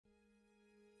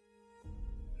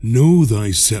Know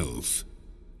thyself,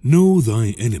 know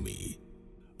thy enemy.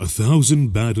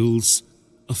 1,000 battles,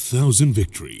 1,000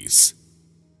 victories.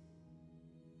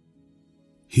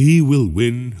 He will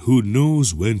win who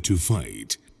knows when to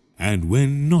fight and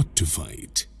when not to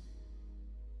fight.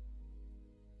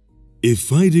 If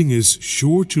fighting is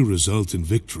sure to result in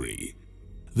victory,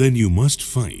 then you must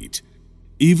fight,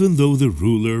 even though the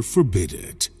ruler forbid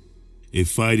it. If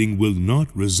fighting will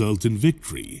not result in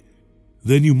victory,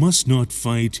 then you must not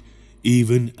fight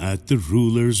even at the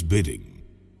ruler's bidding.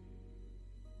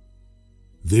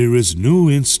 There is no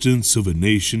instance of a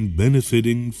nation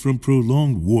benefiting from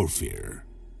prolonged warfare.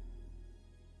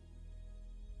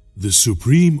 The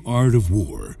supreme art of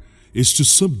war is to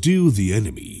subdue the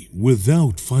enemy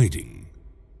without fighting.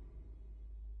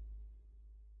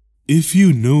 If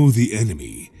you know the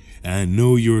enemy and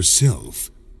know yourself,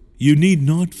 you need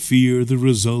not fear the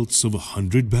results of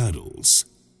 100 battles.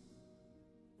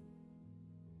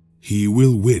 He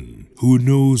will win who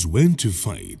knows when to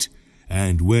fight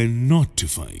and when not to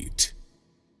fight.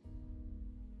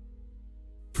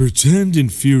 Pretend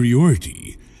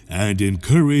inferiority and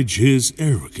encourage his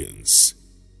arrogance.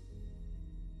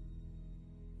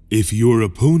 If your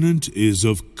opponent is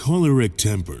of choleric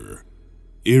temper,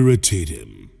 irritate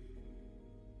him.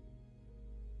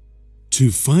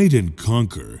 To fight and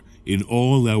conquer in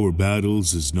all our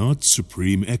battles is not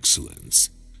supreme excellence.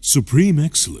 Supreme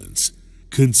excellence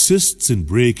consists in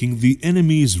breaking the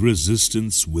enemy's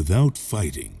resistance without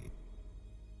fighting.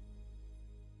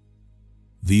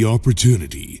 The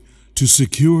opportunity to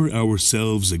secure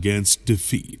ourselves against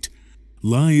defeat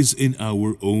lies in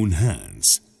our own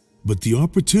hands, but the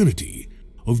opportunity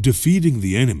of defeating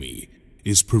the enemy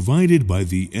is provided by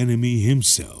the enemy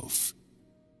himself.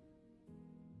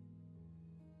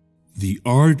 The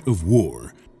art of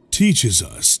war teaches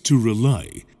us to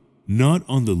rely not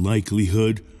on the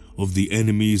likelihood of the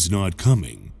enemy's not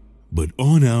coming, but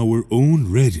on our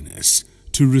own readiness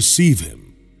to receive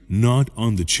him, not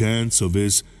on the chance of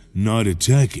his not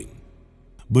attacking,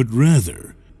 but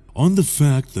rather on the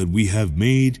fact that we have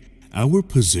made our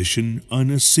position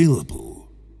unassailable.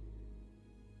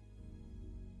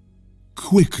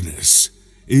 Quickness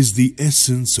is the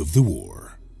essence of the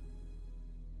war.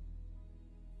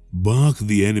 Balk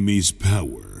the enemy's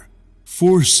power,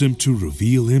 force him to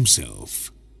reveal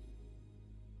himself.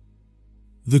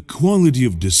 The quality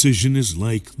of decision is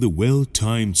like the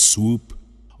well-timed swoop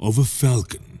of a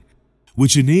falcon,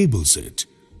 which enables it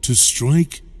to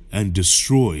strike and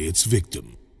destroy its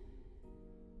victim.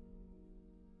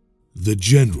 The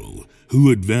general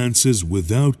who advances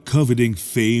without coveting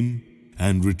fame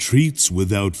and retreats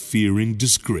without fearing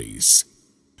disgrace,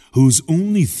 whose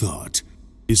only thought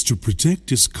is to protect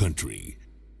his country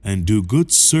and do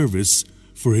good service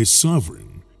for his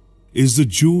sovereign, is the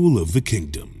jewel of the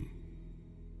kingdom.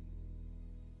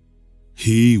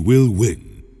 He will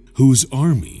win whose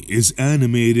army is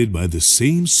animated by the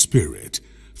same spirit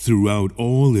throughout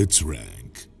all its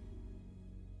rank.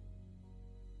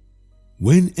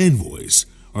 When envoys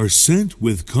are sent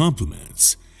with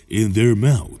compliments in their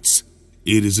mouths,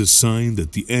 it is a sign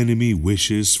that the enemy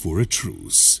wishes for a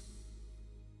truce.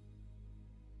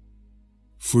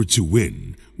 For to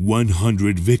win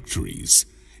 100 victories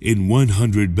in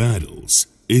 100 battles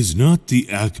is not the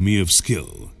acme of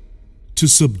skill. To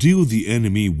subdue the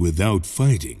enemy without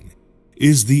fighting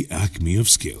is the acme of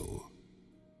skill.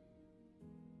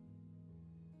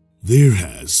 There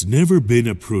has never been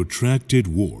a protracted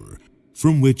war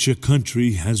from which a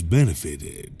country has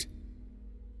benefited.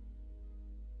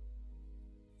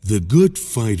 The good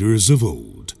fighters of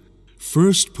old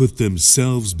first put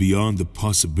themselves beyond the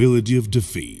possibility of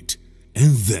defeat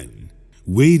and then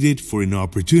waited for an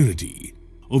opportunity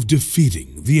of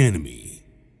defeating the enemy.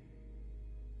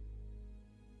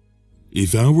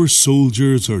 If our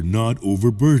soldiers are not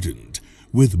overburdened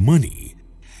with money,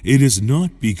 it is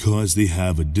not because they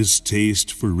have a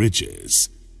distaste for riches.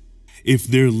 If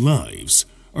their lives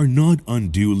are not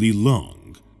unduly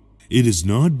long, it is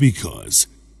not because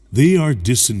they are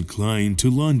disinclined to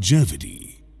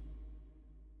longevity.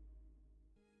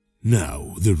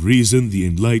 Now, the reason the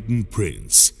enlightened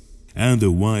prince and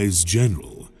the wise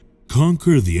general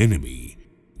conquer the enemy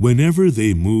whenever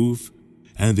they move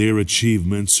and their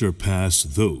achievements surpass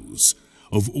those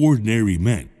of ordinary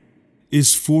men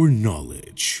is for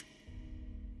knowledge.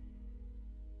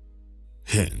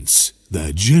 Hence,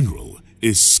 that general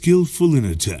is skillful in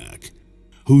attack,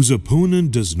 whose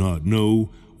opponent does not know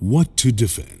what to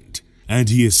defend, and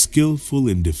he is skillful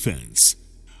in defense,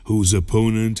 whose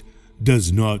opponent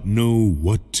does not know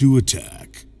what to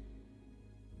attack.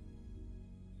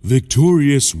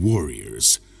 Victorious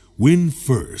warriors win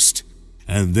first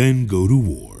and then go to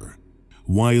war,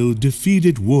 while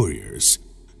defeated warriors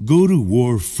go to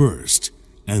war first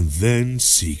and then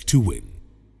seek to win.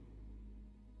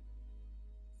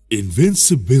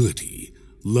 Invincibility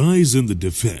lies in the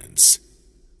defense,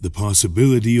 the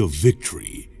possibility of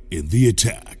victory in the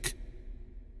attack.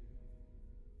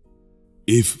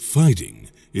 If fighting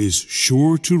is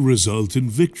sure to result in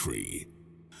victory,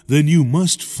 then you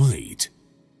must fight,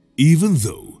 even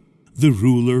though the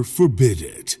ruler forbid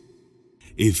it.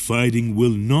 If fighting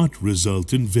will not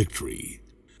result in victory,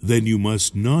 then you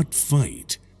must not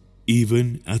fight,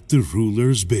 even at the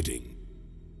ruler's bidding.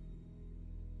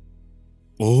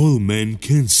 All men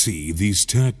can see these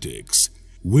tactics,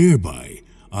 whereby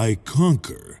I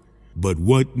conquer, but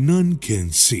what none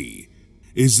can see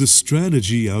is the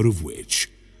strategy out of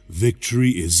which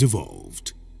victory is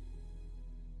evolved.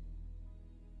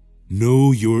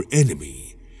 Know your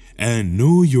enemy and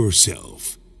know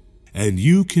yourself, and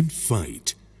you can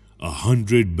fight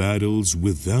 100 battles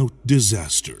without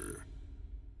disaster.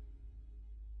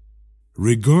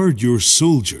 Regard your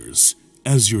soldiers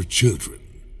as your children,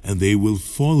 and they will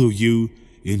follow you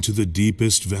into the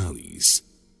deepest valleys.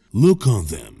 Look on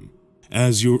them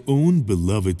as your own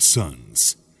beloved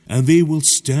sons, and they will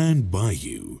stand by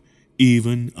you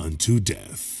even unto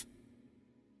death.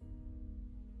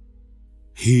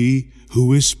 He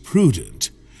who is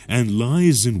prudent and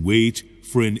lies in wait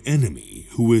for an enemy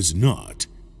who is not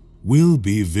will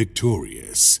be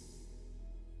victorious.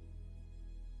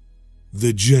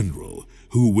 The general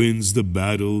who wins the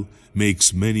battle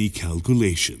makes many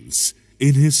calculations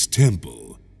in his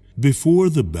temple before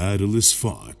the battle is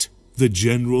fought. The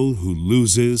general who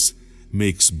loses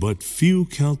makes but few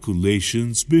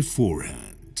calculations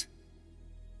beforehand.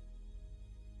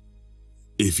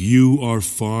 If you are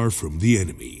far from the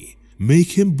enemy,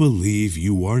 make him believe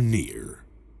you are near.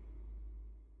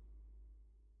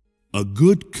 A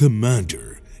good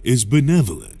commander is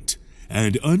benevolent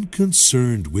and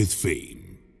unconcerned with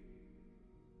fame.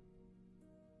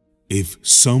 If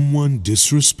someone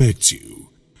disrespects you,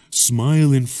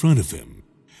 smile in front of him,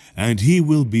 and he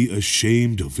will be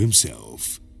ashamed of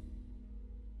himself.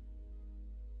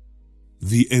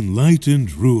 The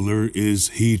enlightened ruler is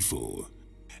heedful,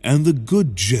 and the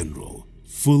good general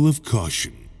full of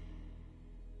caution.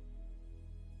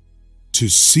 To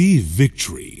see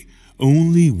victory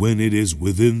only when it is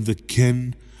within the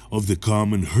ken of the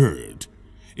common herd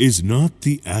is not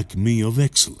the acme of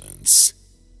excellence.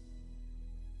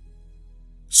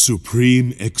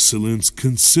 Supreme excellence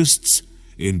consists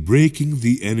in breaking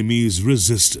the enemy's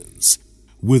resistance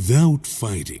without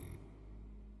fighting.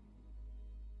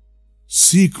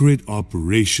 Secret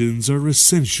operations are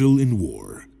essential in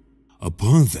war.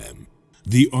 Upon them,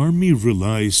 the army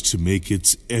relies to make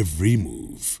its every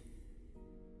move.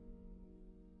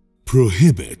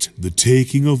 Prohibit the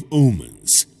taking of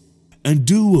omens and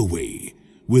do away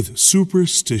with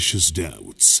superstitious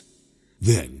doubts.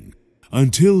 Then,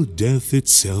 until death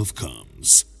itself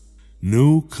comes,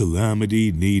 no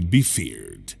calamity need be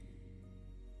feared.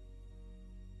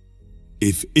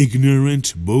 If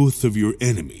ignorant both of your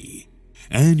enemy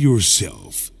and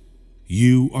yourself,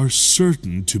 you are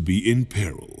certain to be in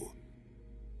peril.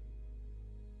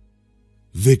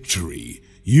 Victory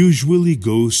usually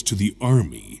goes to the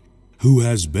army who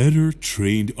has better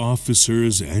trained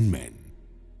officers and men.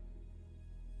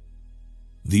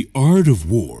 The art of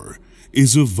war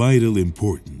is of vital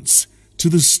importance to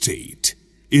the state.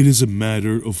 It is a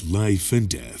matter of life and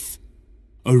death,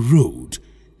 a road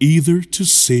either to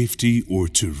safety or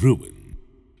to ruin.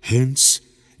 Hence,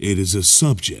 it is a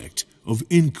subject of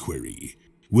inquiry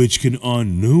which can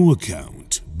on no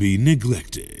account be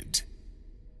neglected.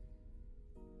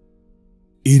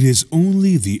 It is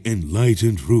only the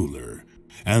enlightened ruler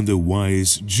and the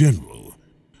wise general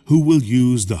who will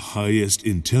use the highest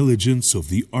intelligence of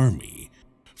the army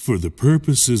for the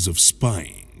purposes of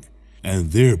spying,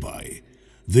 and thereby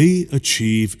they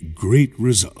achieve great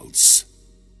results.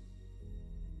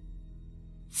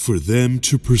 For them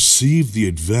to perceive the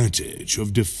advantage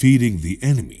of defeating the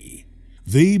enemy,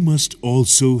 they must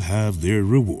also have their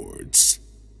rewards.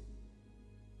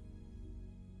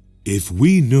 If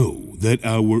we know that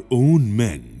our own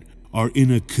men are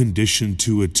in a condition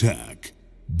to attack,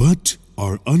 but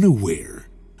are unaware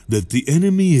that the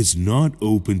enemy is not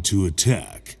open to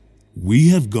attack, we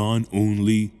have gone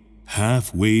only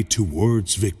halfway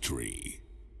towards victory.